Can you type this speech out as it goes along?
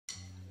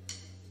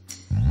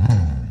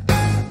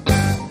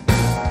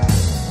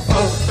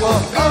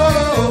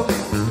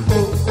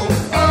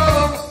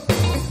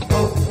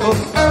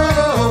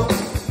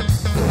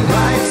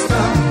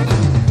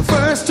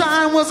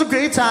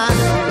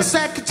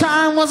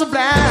was a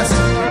blast.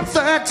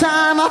 Third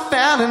time I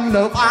fell in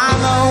love, I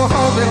know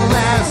hope it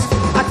lasts.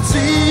 I can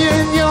see it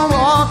in your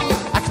walk,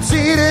 I can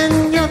see it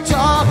in your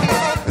talk,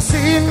 I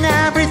see it in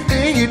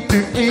everything you do,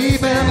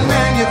 even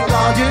when you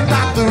thought you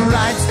got the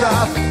right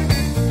stuff.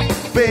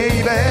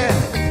 Baby,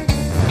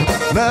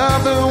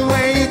 love the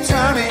way you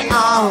turn me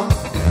on.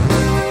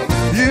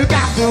 You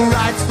got the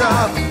right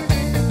stuff,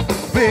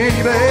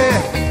 baby.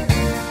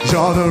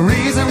 You're the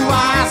reason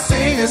why I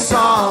sing this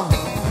song.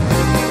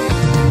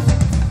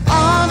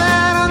 All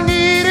that I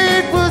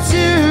needed was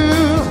you.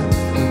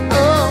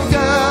 Oh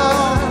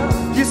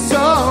girl, you're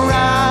so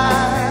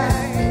right.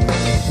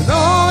 And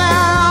all that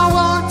I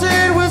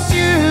wanted was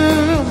you.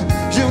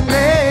 You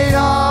made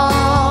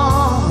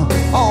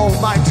all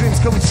my dreams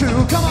come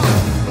true. Come on.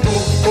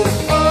 Oh, oh,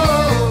 oh.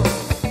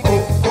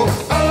 Oh, oh,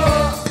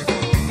 oh.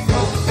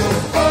 Oh,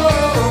 oh,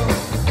 oh.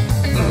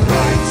 The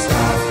right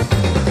stuff.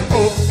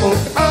 Oh, oh,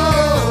 oh.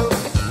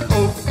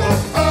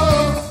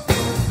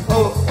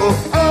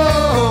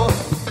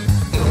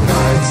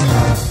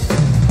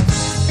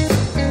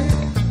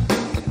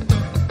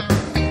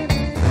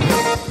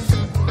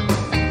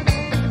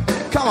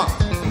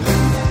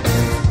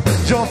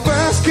 Your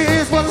first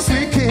kiss was a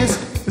sweet kiss.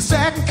 The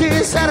second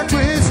kiss had a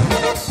twist.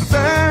 The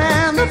third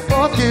and the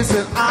fourth kiss,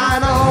 and I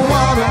don't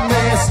want to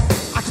miss.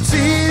 I can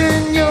see it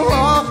in your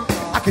walk,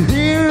 I can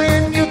hear it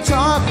in your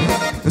talk,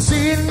 I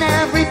see it in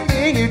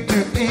everything you do,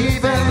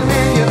 even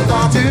when you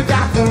thought you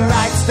got the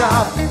right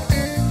stuff.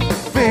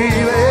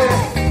 Baby,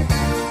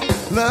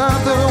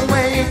 love the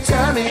way you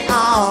turn me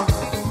on.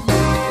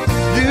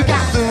 You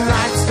got the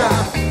right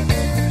stuff,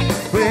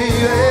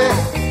 baby.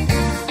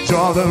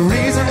 You're the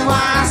reason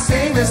why I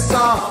sing this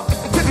song.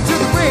 Take it to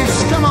the bridge,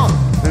 come on.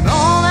 And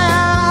all that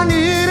I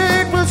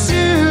needed was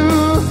you.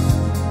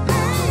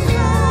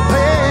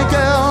 Hey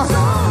girl,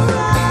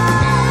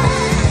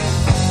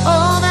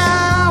 all that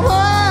I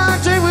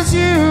wanted was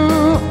you.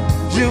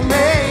 You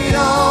made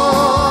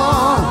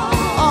all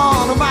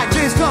of my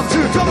dreams come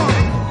true. Come on.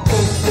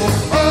 Oh, oh,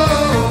 oh.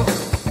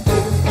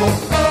 Oh, oh,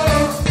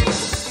 oh.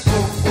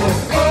 Oh,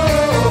 oh,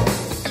 oh.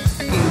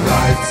 The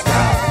right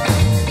stuff.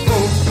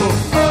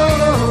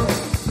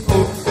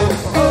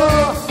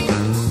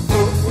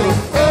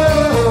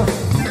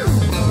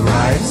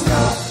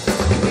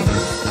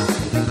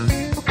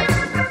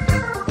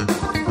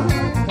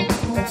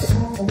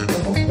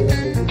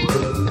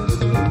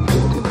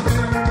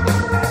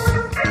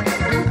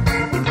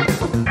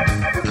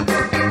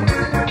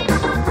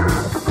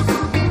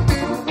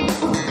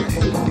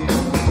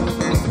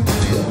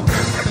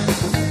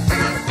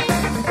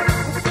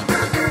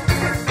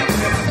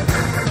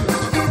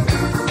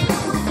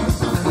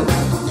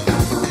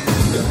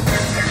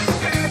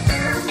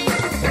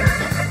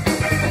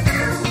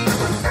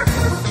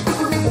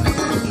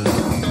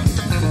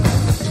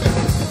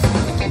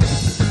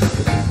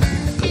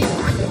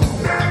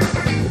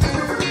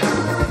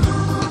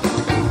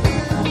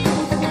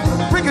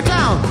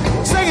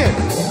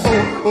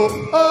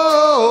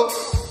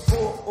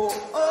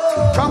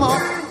 Come on.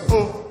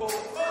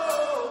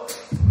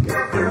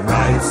 The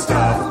right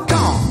stuff.